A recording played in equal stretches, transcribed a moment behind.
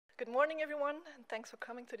Good morning, everyone, and thanks for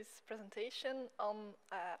coming to this presentation on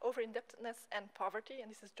over-indebtedness and poverty.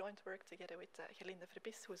 And this is joint work together with Gerlinde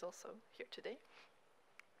Verbis, who is also here today.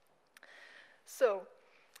 So,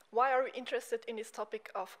 why are we interested in this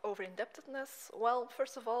topic of over-indebtedness? Well,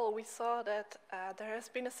 first of all, we saw that there has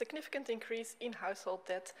been a significant increase in household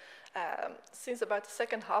debt since about the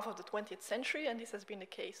second half of the 20th century, and this has been the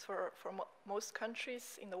case for most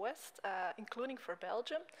countries in the West, including for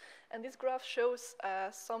Belgium. And this graph shows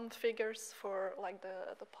some figures for like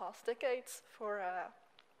the past decades for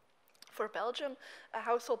Belgium,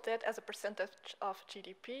 household debt as a percentage of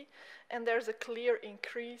GDP, and there's a clear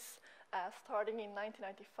increase starting in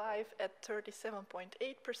 1995 at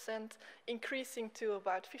 37.8%, increasing to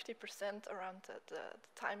about 50% around the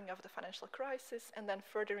timing of the financial crisis, and then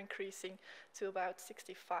further increasing to about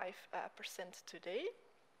 65% today.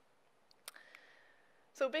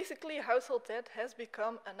 So basically, household debt has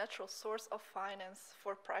become a natural source of finance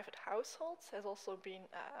for private households, has also been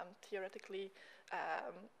theoretically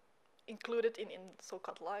included in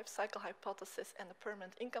so-called life cycle hypothesis and the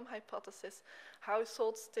permanent income hypothesis.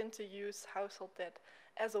 Households tend to use household debt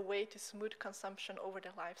as a way to smooth consumption over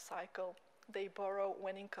their life cycle. They borrow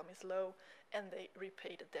when income is low, and they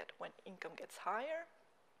repay the debt when income gets higher.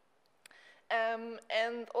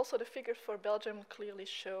 And also the figures for Belgium clearly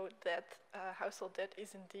show that household debt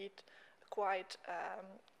is indeed quite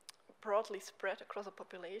broadly spread across the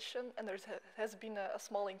population, and there has been a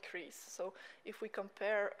small increase. So if we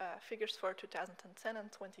compare figures for 2010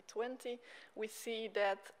 and 2020, we see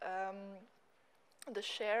that the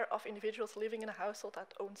share of individuals living in a household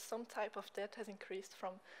that owns some type of debt has increased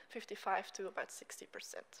from 55% to about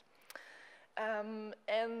 60%.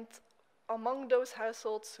 And among those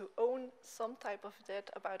households who own some type of debt,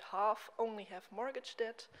 about half only have mortgage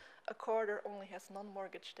debt, a quarter only has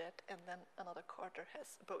non-mortgage debt, and then another quarter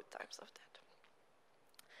has both types of debt.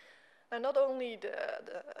 Now, not only the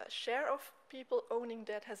share of people owning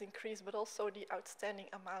debt has increased, but also the outstanding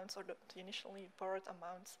amounts, or the initially borrowed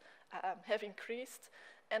amounts, have increased.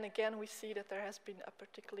 And again, we see that there has been a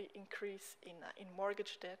particular increase in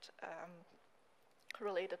mortgage debt,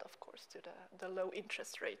 related, of course, to the low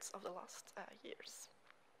interest rates of the last years.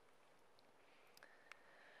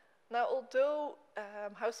 Now, although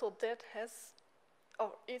household debt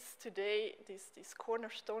is today this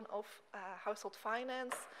cornerstone of household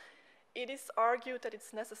finance, it is argued that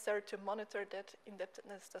it's necessary to monitor that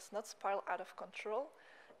indebtedness does not spiral out of control,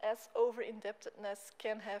 as over-indebtedness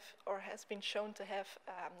can have, or has been shown to have,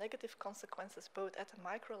 negative consequences both at the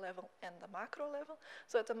micro level and the macro level.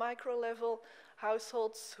 So at the micro level,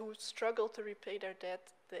 households who struggle to repay their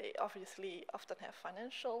debt, they obviously often have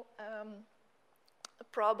financial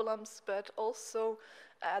problems, but also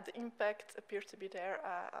the impact appears to be there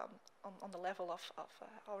on the level of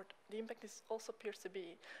or the impact also appears to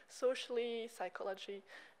be socially, psychologically,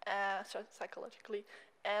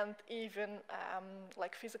 and even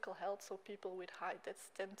like physical health. So people with high debts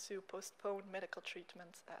tend to postpone medical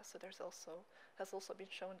treatment. So has also been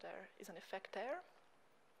shown there is an effect there.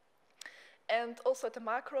 And also at the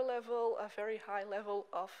macro level, a very high level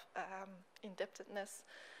of indebtedness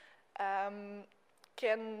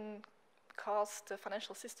can cause the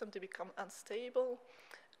financial system to become unstable.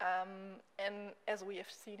 And as we have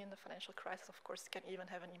seen in the financial crisis, of course, it can even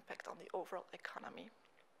have an impact on the overall economy.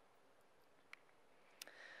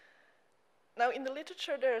 Now, in the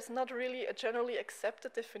literature, there is not really a generally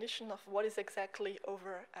accepted definition of what is exactly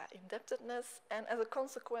over-indebtedness, and as a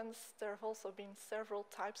consequence, there have also been several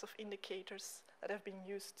types of indicators that have been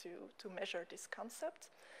used to measure this concept.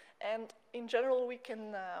 And in general, we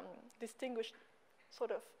can distinguish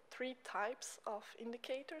sort of three types of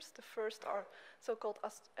indicators. The first are so-called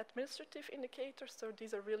administrative indicators. So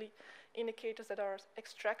these are really indicators that are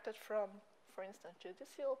extracted from, for instance,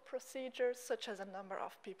 judicial procedures, such as a number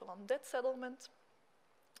of people on debt settlement.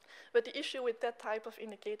 But the issue with that type of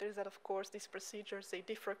indicator is that, of course, these procedures, they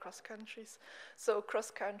differ across countries. So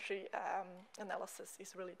cross-country analysis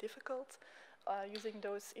is really difficult using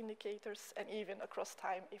those indicators, and even across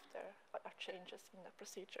time if there are changes in the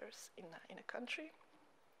procedures in a country.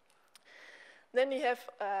 Then you have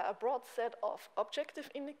a broad set of objective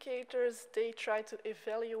indicators. They try to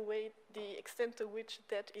evaluate the extent to which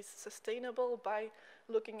debt is sustainable by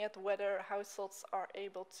looking at whether households are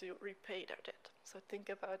able to repay their debt. So think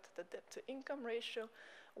about the debt-to-income ratio,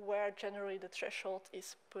 where generally the threshold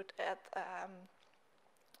is put at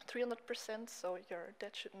 300%, so your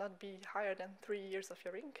debt should not be higher than 3 years of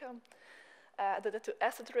your income. The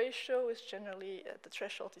debt-to-asset ratio is generally, the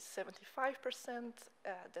threshold is 75%.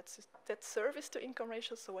 That's debt service to income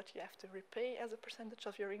ratio, so what you have to repay as a percentage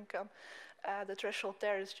of your income. The threshold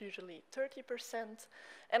there is usually 30%.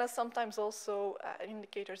 And sometimes also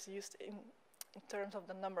indicators used in terms of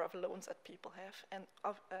the number of loans that people have. And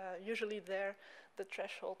usually there, the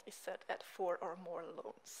threshold is set at 4 or more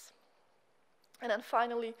loans. And then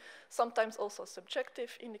finally, sometimes also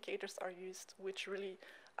subjective indicators are used, which really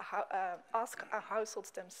ask households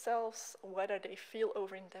themselves whether they feel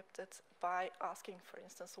over-indebted by asking, for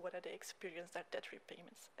instance, whether they experience their debt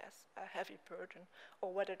repayments as a heavy burden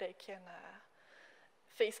or whether they can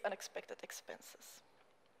face unexpected expenses.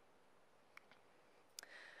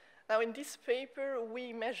 Now, in this paper,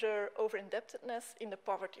 we measure over-indebtedness in the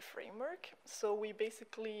poverty framework. So we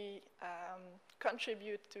basically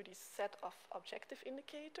contribute to this set of objective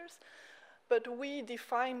indicators, but we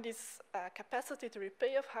define this capacity to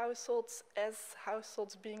repay of households as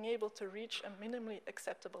households being able to reach a minimally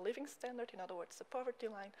acceptable living standard, in other words, the poverty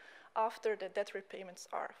line, after the debt repayments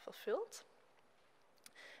are fulfilled.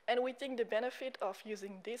 And we think the benefit of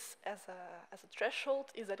using this as a threshold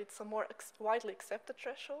is that it's a more widely accepted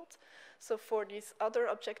threshold. So for these other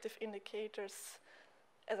objective indicators,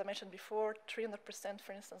 as I mentioned before, 300%,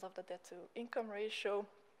 for instance, of the debt-to-income ratio.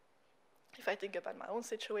 If I think about my own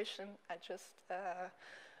situation, I just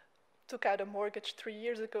took out a mortgage 3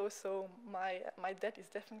 years ago, so my debt is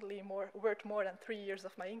definitely worth more than 3 years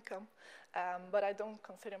of my income. But I don't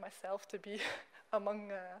consider myself to be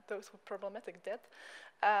among those with problematic debt.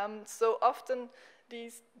 So often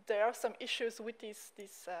there are some issues with these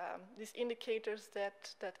indicators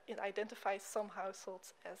that identify some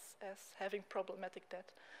households as having problematic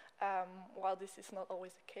debt, while this is not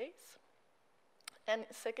always the case. And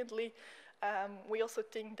secondly, we also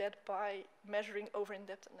think that by measuring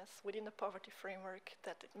over-indebtedness within the poverty framework,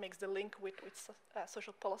 that it makes the link with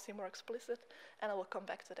social policy more explicit, and I will come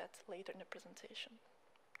back to that later in the presentation.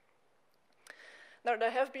 Now,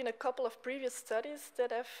 there have been a couple of previous studies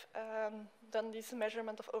that have done this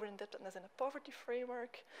measurement of over-indebtedness in a poverty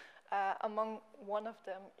framework. Among one of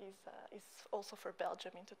them is also for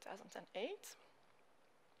Belgium in 2008.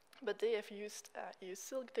 But they have used EU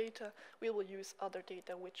SILC data. We will use other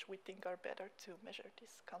data which we think are better to measure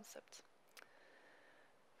this concept.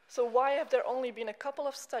 So why have there only been a couple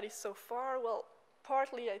of studies so far? Well,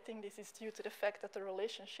 partly I think this is due to the fact that the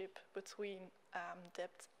relationship between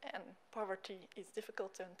debt and poverty is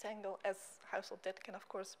difficult to untangle, as household debt can of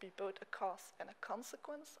course be both a cause and a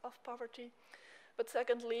consequence of poverty. But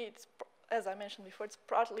secondly, it's, as I mentioned before, it's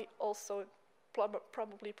probably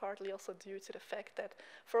partly also due to the fact that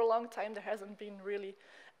for a long time there hasn't been really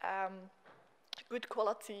good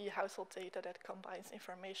quality household data that combines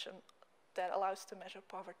information that allows to measure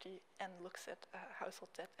poverty and looks at household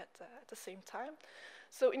debt at the same time.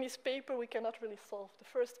 So in this paper we cannot really solve the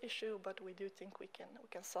first issue, but we do think we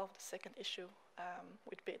can solve the second issue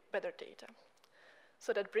with better data.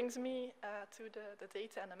 So that brings me to the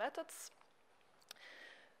data and the methods.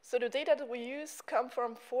 So the data that we use come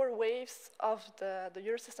from 4 waves of the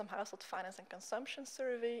Eurosystem Household Finance and Consumption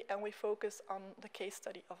Survey, and we focus on the case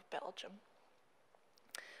study of Belgium.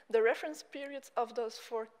 The reference periods of those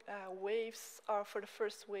 4 waves are, for the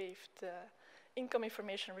first wave, the income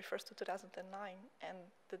information refers to 2009 and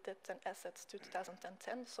the debt and assets to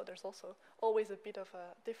 2010. So there's also always a bit of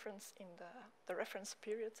a difference in the reference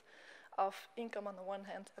period of income on the one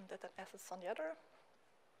hand and debt and assets on the other.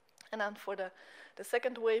 And then for the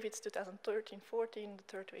second wave, it's 2013-14, the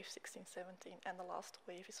third wave 16-17, and the last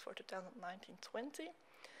wave is for 2019-20.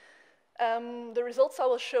 The results I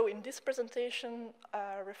will show in this presentation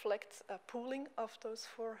reflect a pooling of those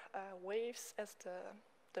 4 waves, as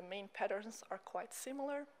the main patterns are quite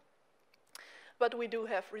similar. But we do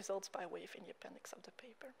have results by wave in the appendix of the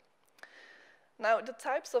paper. Now, the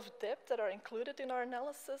types of debt that are included in our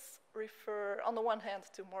analysis refer, on the one hand,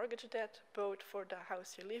 to mortgage debt, both for the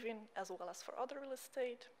house you live in as well as for other real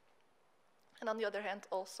estate. And on the other hand,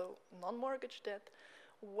 also non-mortgage debt,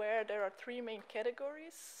 where there are 3 main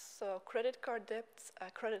categories: so credit card debt, a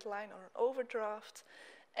credit line or an overdraft,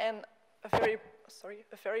 and a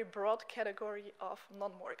very broad category of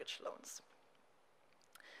non-mortgage loans.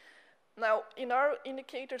 Now, in our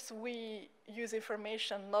indicators, we use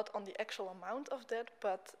information not on the actual amount of debt,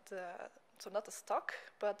 but so not the stock,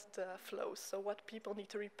 but the flows, so what people need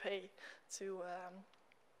to repay to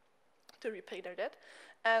repay their debt.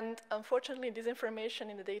 And unfortunately, this information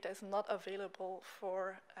in the data is not available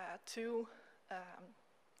for 2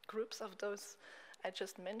 groups of those I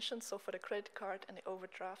just mentioned. So for the credit card and the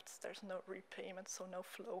overdrafts, there's no repayment, so no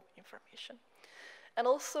flow information. And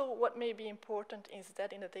also what may be important is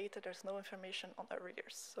that in the data there's no information on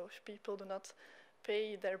arrears. So if people do not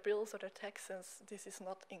pay their bills or their taxes, this is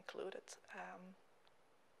not included,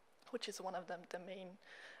 which is one of the main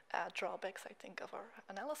drawbacks, I think, of our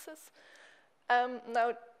analysis.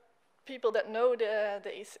 Now, people that know the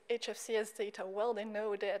HFCS data well, they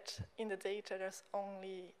know that in the data there's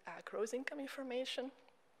only gross income information.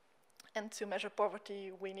 And to measure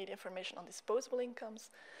poverty, we need information on disposable incomes.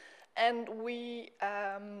 And we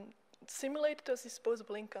simulate those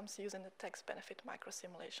disposable incomes using the tax benefit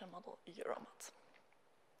microsimulation model, Euromod.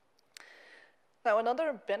 Now,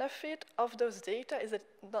 another benefit of those data is that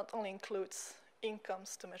it not only includes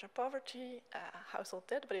incomes to measure poverty, household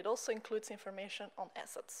debt, but it also includes information on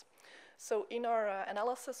assets. So in our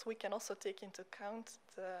analysis, we can also take into account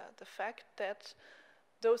the fact that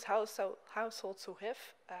those households who have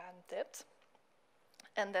debt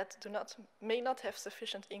and that may not have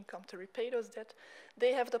sufficient income to repay those debt,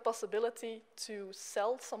 they have the possibility to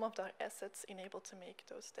sell some of their assets in able to make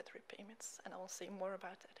those debt repayments. And I will say more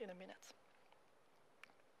about that in a minute.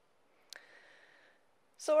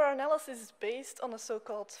 So our analysis is based on the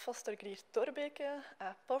so-called Foster-Grier-Thorbecke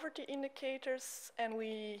poverty indicators, and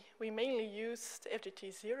we mainly use the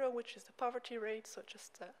FGT0, which is the poverty rate, so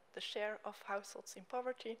just the share of households in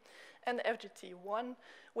poverty, and the FGT1,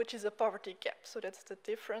 which is a poverty gap. So that's the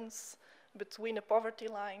difference between the poverty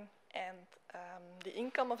line and the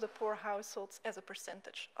income of the poor households as a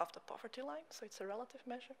percentage of the poverty line, so it's a relative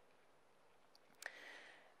measure.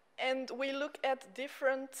 And we look at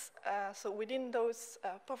different, so within those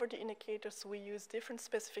poverty indicators, we use different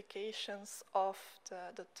specifications of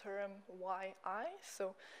the term YI.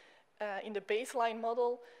 So in the baseline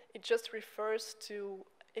model, it just refers to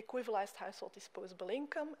equivalized household disposable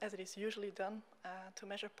income, as it is usually done to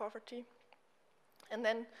measure poverty. And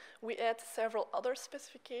then we add several other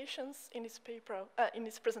specifications in this paper, in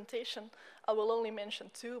this presentation. I will only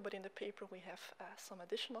mention two, but in the paper we have some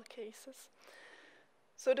additional cases.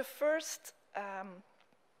 So the first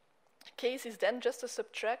case is then just to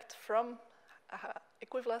subtract from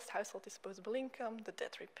equivalent household disposable income the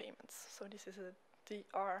debt repayments. So this is a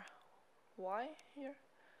DRY here.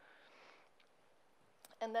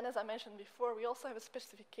 And then, as I mentioned before, we also have a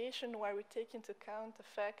specification where we take into account the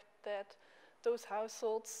fact that those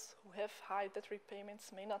households who have high debt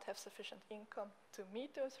repayments may not have sufficient income to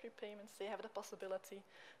meet those repayments. They have the possibility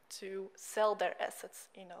to sell their assets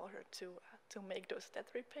in order to make those debt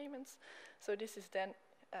repayments. So this is then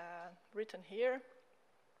written here.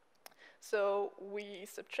 So we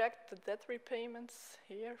subtract the debt repayments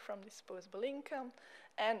here from disposable income,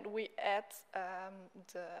 and we add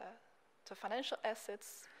the financial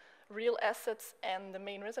assets, real assets, and the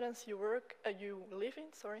main residence you live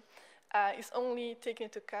in, is only taken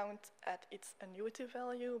into account at its annuity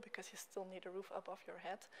value because you still need a roof above your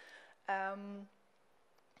head.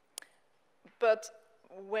 But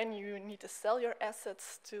when you need to sell your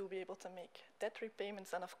assets to be able to make debt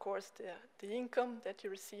repayments, and of course the income that you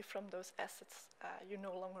receive from those assets you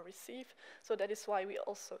no longer receive. So that is why we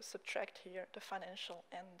also subtract here the financial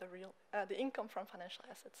and the income from financial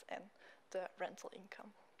assets and the rental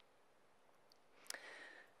income.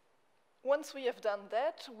 Once we have done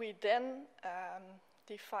that, we then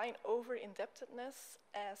define over-indebtedness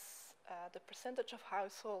as the percentage of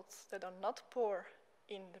households that are not poor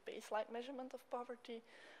in the baseline measurement of poverty,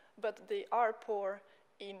 but they are poor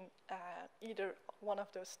in either one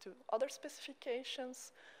of those two other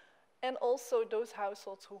specifications, and also those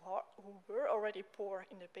households who were already poor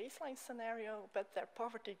in the baseline scenario, but their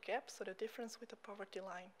poverty gap, so the difference with the poverty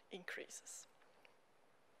line, increases.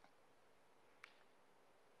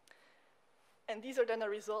 And these are then the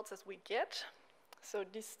results as we get. So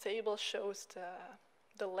this table shows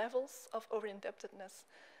the levels of over-indebtedness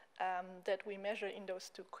that we measure in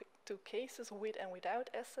those two cases, with and without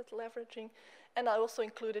asset leveraging. And I also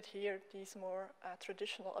included here these more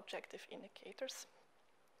traditional objective indicators.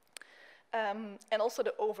 And also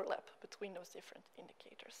the overlap between those different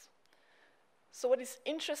indicators. So what is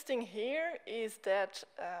interesting here is that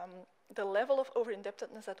the level of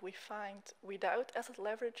over-indebtedness that we find without asset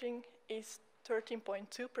leveraging is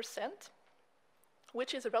 13.2%,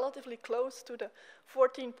 which is relatively close to the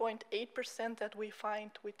 14.8% that we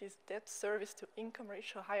find with this debt service to income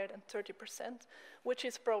ratio higher than 30%, which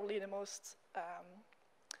is probably the most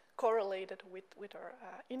correlated with our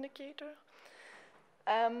indicator.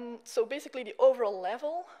 So basically the overall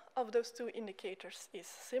level of those two indicators is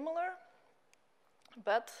similar,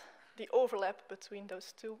 but the overlap between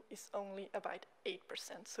those two is only about 8%.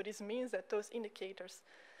 So this means that those indicators,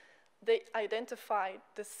 they identify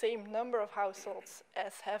the same number of households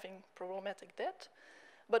as having problematic debt,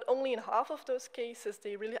 but only in half of those cases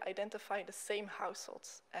they really identify the same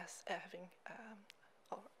households as having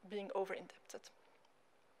or being over-indebted.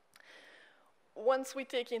 Once we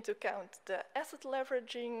take into account the asset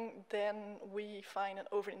leveraging, then we find an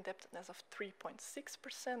over-indebtedness of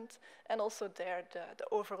 3.6%, and also there the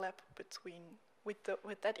overlap between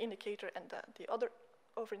with that indicator and the other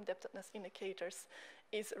over-indebtedness indicators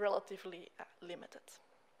is relatively limited.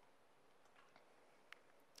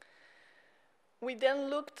 We then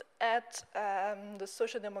looked at the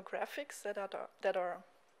sociodemographics that are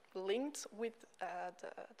linked with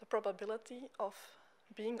the probability of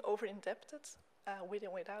being over-indebted with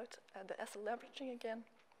and without the asset leveraging again.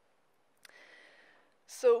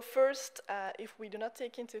 So first, if we do not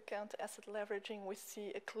take into account asset leveraging, we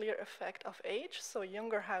see a clear effect of age. So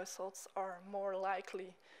younger households are more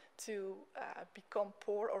likely to become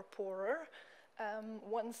poor or poorer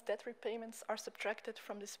once debt repayments are subtracted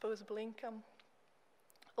from disposable income.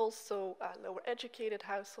 Also, lower educated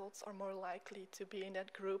households are more likely to be in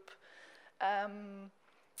that group.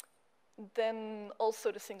 Then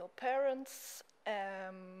also the single parents.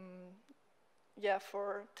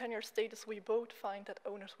 For tenure status, we both find that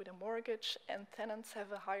owners with a mortgage and tenants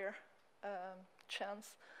have a higher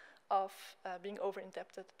chance of being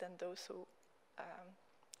over-indebted than those who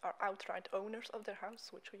are outright owners of their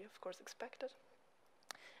house, which we of course expected.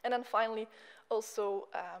 And then finally, also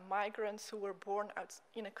migrants who were born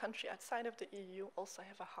in a country outside of the EU also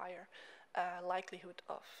have a higher likelihood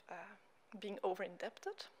of being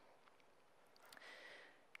over-indebted.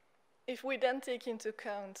 If we then take into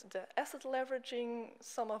account the asset leveraging,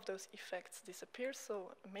 some of those effects disappear.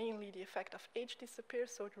 So mainly the effect of age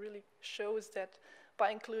disappears. So it really shows that by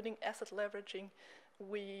including asset leveraging,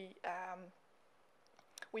 we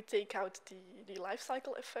take out the life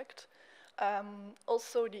cycle effect.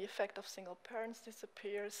 Also, the effect of single parents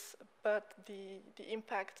disappears, but the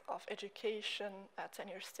impact of education,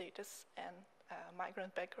 tenure status, and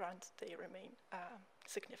migrant background, they remain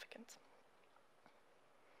significant.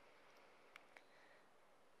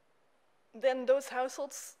 Then those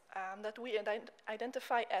households that we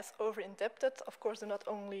identify as over-indebted, of course, do not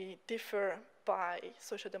only differ by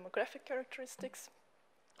socio-demographic characteristics.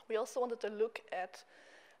 We also wanted to look at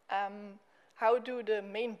how do the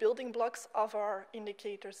main building blocks of our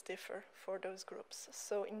indicators differ for those groups.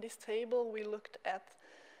 So in this table, we looked at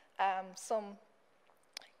some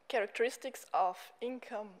characteristics of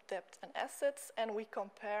income, debt, and assets, and we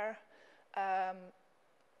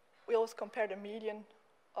always compare the median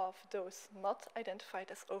of those not identified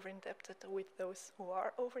as over-indebted with those who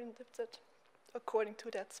are over-indebted according to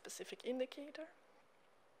that specific indicator.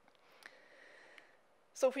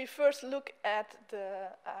 So if we first look at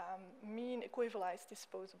the mean equivalized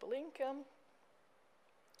disposable income,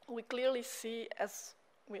 we clearly see, as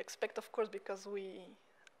we expect, of course, because we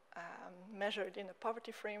measured in a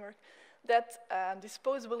poverty framework, that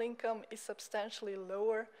disposable income is substantially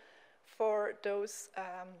lower for those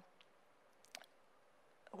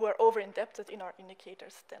who are over-indebted in our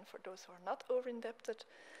indicators than for those who are not over-indebted.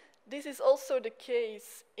 This is also the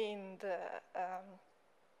case in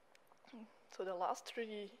so the last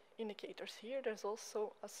three indicators here. There's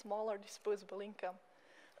also a smaller disposable income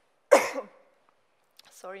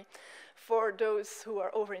for those who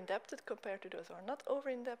are over-indebted compared to those who are not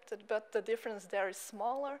over-indebted, but the difference there is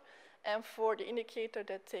smaller. And for the indicator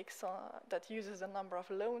that uses the number of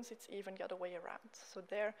loans, it's even the other way around. So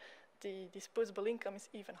there, the disposable income is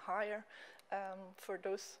even higher for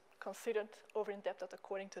those considered over-indebted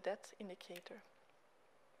according to that indicator.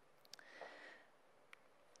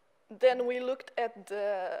 Then we looked at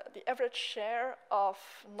the average share of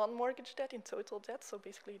non-mortgage debt in total debt, so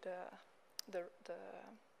basically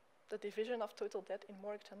the division of total debt in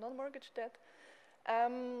mortgage and non-mortgage debt.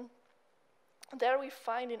 There we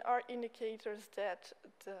find in our indicators that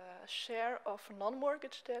the share of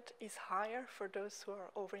non-mortgage debt is higher for those who are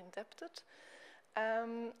over-indebted.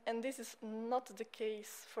 And this is not the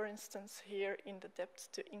case, for instance, here in the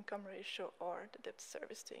debt-to-income ratio or the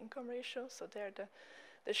debt-service-to-income ratio. So there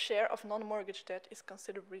the share of non-mortgage debt is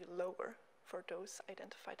considerably lower for those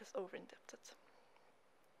identified as over-indebted.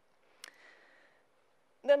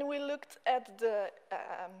 Then we looked at the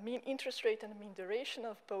mean interest rate and mean duration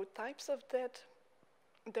of both types of debt.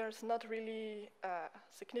 There's not really a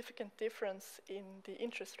significant difference in the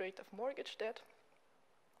interest rate of mortgage debt.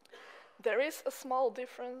 There is a small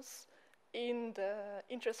difference in the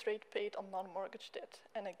interest rate paid on non-mortgage debt.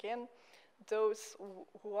 And again, those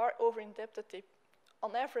who are over-indebted, they,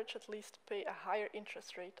 on average at least, pay a higher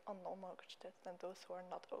interest rate on non-mortgage debt than those who are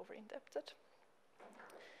not over-indebted.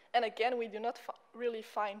 And again, we do not really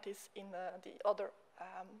find this in the other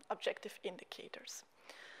objective indicators.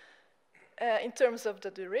 In terms of the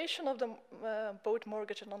duration of the both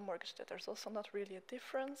mortgage and non-mortgage debt, there's also not really a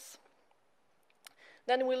difference.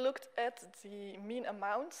 Then we looked at the mean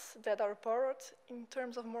amounts that are borrowed in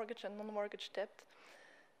terms of mortgage and non-mortgage debt.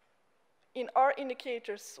 In our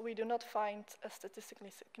indicators, we do not find a statistically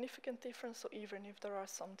significant difference, so even if there are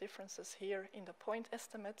some differences here in the point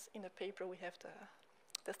estimates, in the paper we have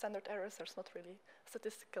the standard errors, there's not really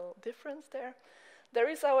statistical difference there. There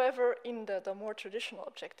is, however, in the more traditional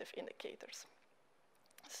objective indicators.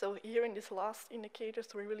 So here in these last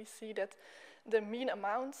indicators, we really see that the mean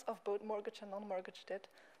amounts of both mortgage and non-mortgage debt,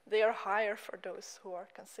 they are higher for those who are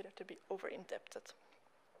considered to be over-indebted.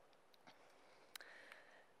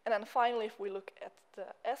 And then finally, if we look at the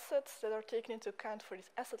assets that are taken into account for this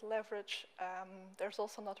asset leverage, there's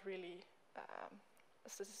also not really a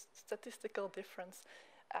statistical difference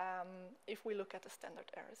if we look at the standard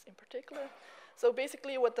errors in particular. So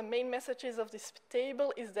basically what the main message is of this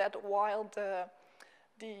table is that while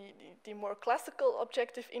the more classical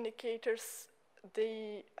objective indicators,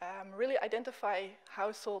 they really identify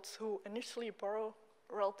households who initially borrow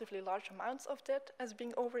relatively large amounts of debt as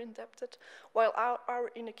being over-indebted, while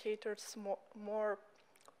our indicators more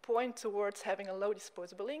point towards having a low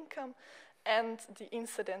disposable income and the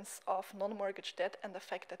incidence of non-mortgage debt and the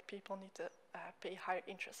fact that people need to pay higher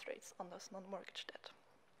interest rates on those non-mortgage debt.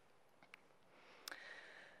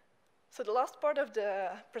 So the last part of the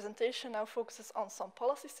presentation now focuses on some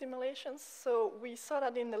policy simulations. So we saw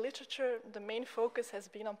that in the literature, the main focus has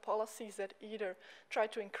been on policies that either try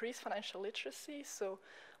to increase financial literacy, so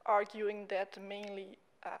arguing that mainly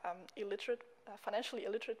financially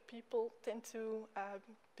illiterate people tend to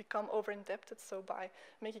become over-indebted, so by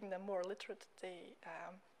making them more literate,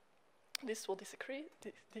 this will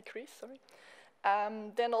decrease.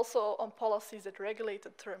 Then also on policies that regulate the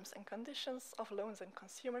terms and conditions of loans and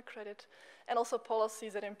consumer credit, and also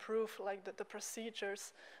policies that improve like the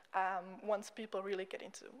procedures once people really get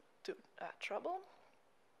into trouble.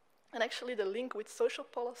 And actually the link with social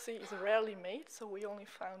policy is rarely made, so we only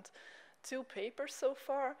found 2 papers so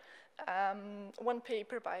far. One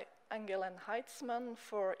paper by Angel and Heitzman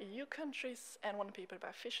for EU countries, and one paper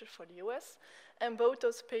by Fisher for the US. And both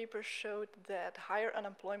those papers showed that higher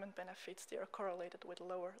unemployment benefits, they are correlated with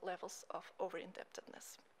lower levels of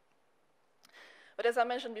over-indebtedness. But as I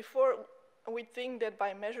mentioned before, we think that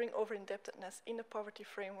by measuring over-indebtedness in the poverty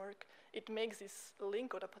framework, it makes this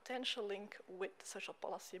link or the potential link with social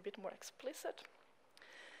policy a bit more explicit.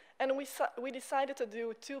 And we decided to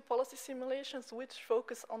do 2 policy simulations which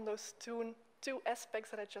focus on those two aspects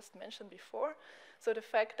that I just mentioned before. So the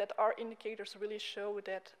fact that our indicators really show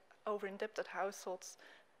that over-indebted households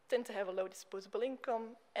tend to have a low disposable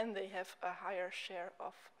income and they have a higher share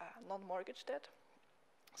of non-mortgage debt.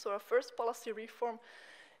 So our first policy reform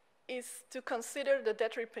is to consider the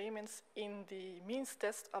debt repayments in the means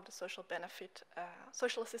test of the social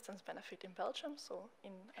assistance benefit in Belgium, so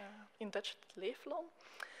in Dutch leefloon.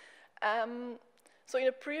 So in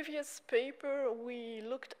a previous paper, we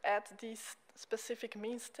looked at these specific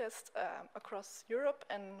means tests across Europe,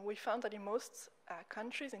 and we found that in most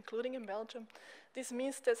countries, including in Belgium, this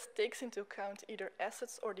means test takes into account either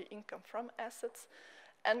assets or the income from assets.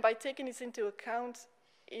 And by taking this into account,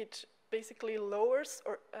 it basically lowers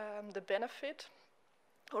the benefit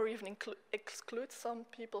or even excludes some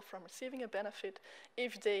people from receiving a benefit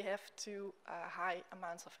if they have too high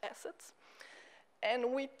amounts of assets.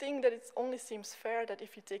 And we think that it only seems fair that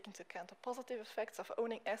if you take into account the positive effects of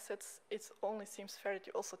owning assets, it only seems fair that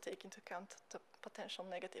you also take into account the potential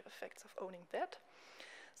negative effects of owning debt.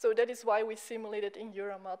 So that is why we simulated in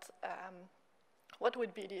Euromod what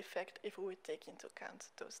would be the effect if we would take into account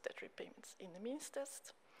those debt repayments in the means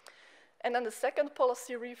test. And then the second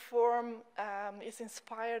policy reform is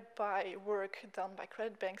inspired by work done by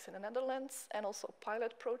credit banks in the Netherlands and also a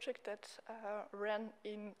pilot project that ran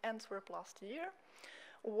in Antwerp last year,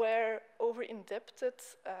 where over-indebted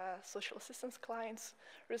social assistance clients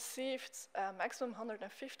received maximum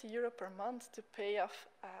 €150 per month to pay off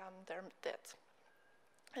their debt.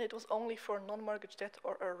 And it was only for non-mortgage debt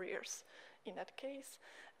or arrears in that case.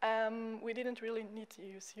 We didn't really need to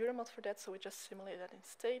use Euromod for that, so we just simulated that in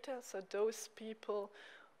Stata. So those people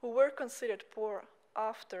who were considered poor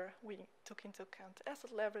after we took into account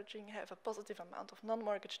asset leveraging have a positive amount of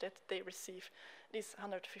non-mortgage debt. They receive this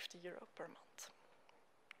 €150 per month.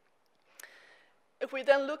 If we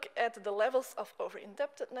then look at the levels of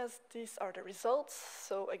over-indebtedness, these are the results.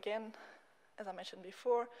 So again, as I mentioned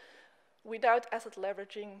before, without asset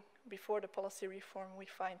leveraging before the policy reform, we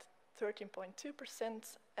find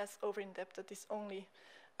 13.2% as over-indebted. This only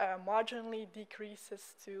marginally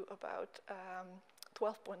decreases to about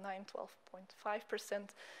 12.9, 12.5%.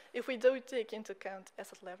 If we do take into account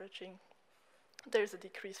asset leveraging, there's a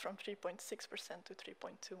decrease from 3.6% to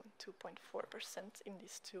 3.2 and 2.4% in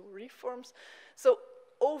these two reforms. So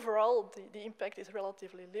overall, the impact is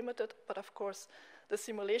relatively limited, but of course, the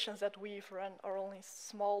simulations that we've run are only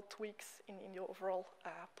small tweaks in the overall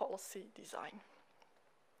policy design.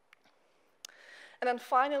 And then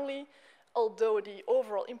finally, although the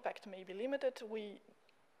overall impact may be limited, we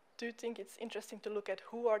do think it's interesting to look at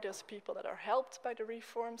who are those people that are helped by the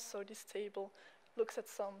reforms. So this table looks at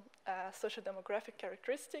some socio-demographic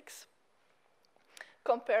characteristics,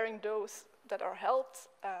 comparing those that are helped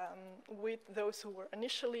with those who were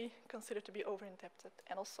initially considered to be over-indebted,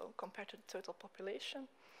 and also compared to the total population.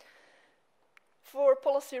 For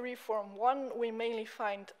policy reform 1, we mainly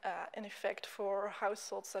find an effect for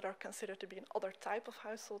households that are considered to be an other type of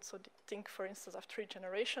household. So think, for instance, of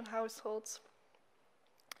 3-generation households.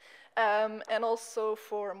 And also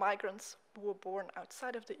for migrants who were born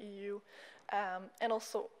outside of the EU, and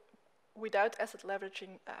also without asset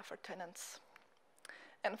leveraging for tenants.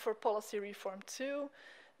 And for policy reform 2,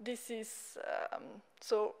 this is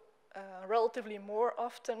relatively more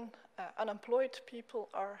often unemployed people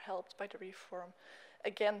are helped by the reform.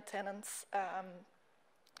 Again, tenants,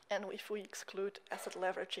 and if we exclude asset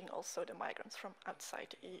leveraging, also the migrants from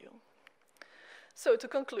outside the EU. So to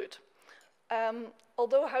conclude,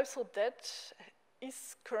 although household debt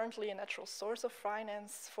is currently a natural source of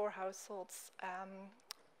finance for households,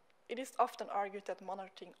 it is often argued that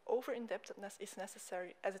monitoring over-indebtedness is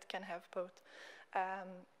necessary, as it can have both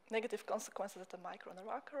negative consequences at the micro and the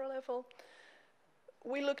macro level.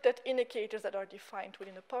 We looked at indicators that are defined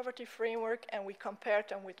within the poverty framework, and we compared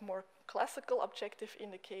them with more classical objective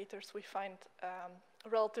indicators. We find a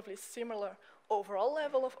relatively similar overall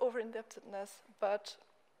level of over-indebtedness, but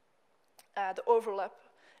the overlap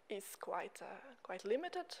is quite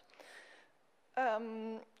limited.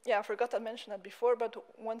 Yeah, I forgot to mention that before, but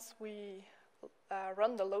once we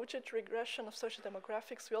run the logit regression of social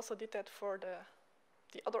demographics, we also did that for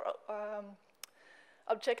the other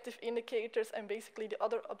objective indicators, and basically the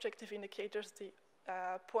other objective indicators, they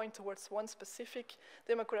point towards one specific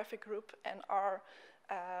demographic group, and our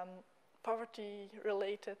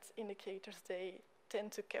poverty-related indicators, they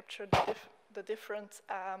tend to capture the different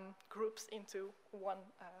groups into one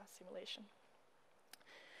simulation.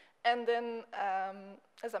 And then,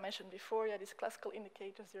 as I mentioned before, yeah, these classical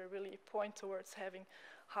indicators, they really point towards having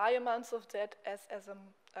high amounts of debt as a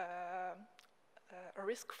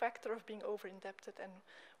risk factor of being over-indebted, and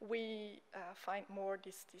we find more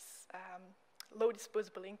this low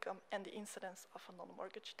disposable income and the incidence of a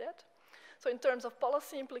non-mortgage debt. So in terms of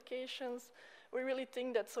policy implications, we really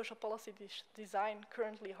think that social policy design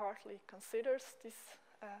currently hardly considers this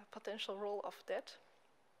potential role of debt.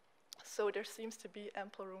 So there seems to be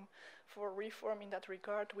ample room for reform in that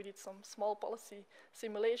regard. We did some small policy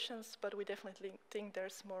simulations, but we definitely think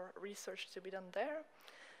there's more research to be done there.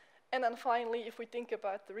 And then finally, if we think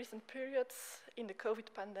about the recent periods in the COVID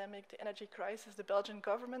pandemic, the energy crisis, the Belgian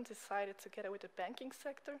government decided, together with the banking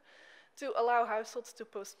sector, to allow households to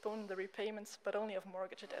postpone the repayments, but only of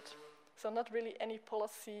mortgage debt. So not really any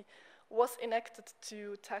policy was enacted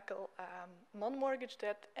to tackle non-mortgage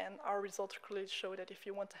debt, and our results clearly show that if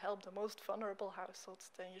you want to help the most vulnerable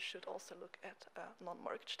households, then you should also look at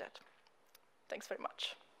non-mortgage debt. Thanks very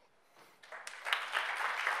much.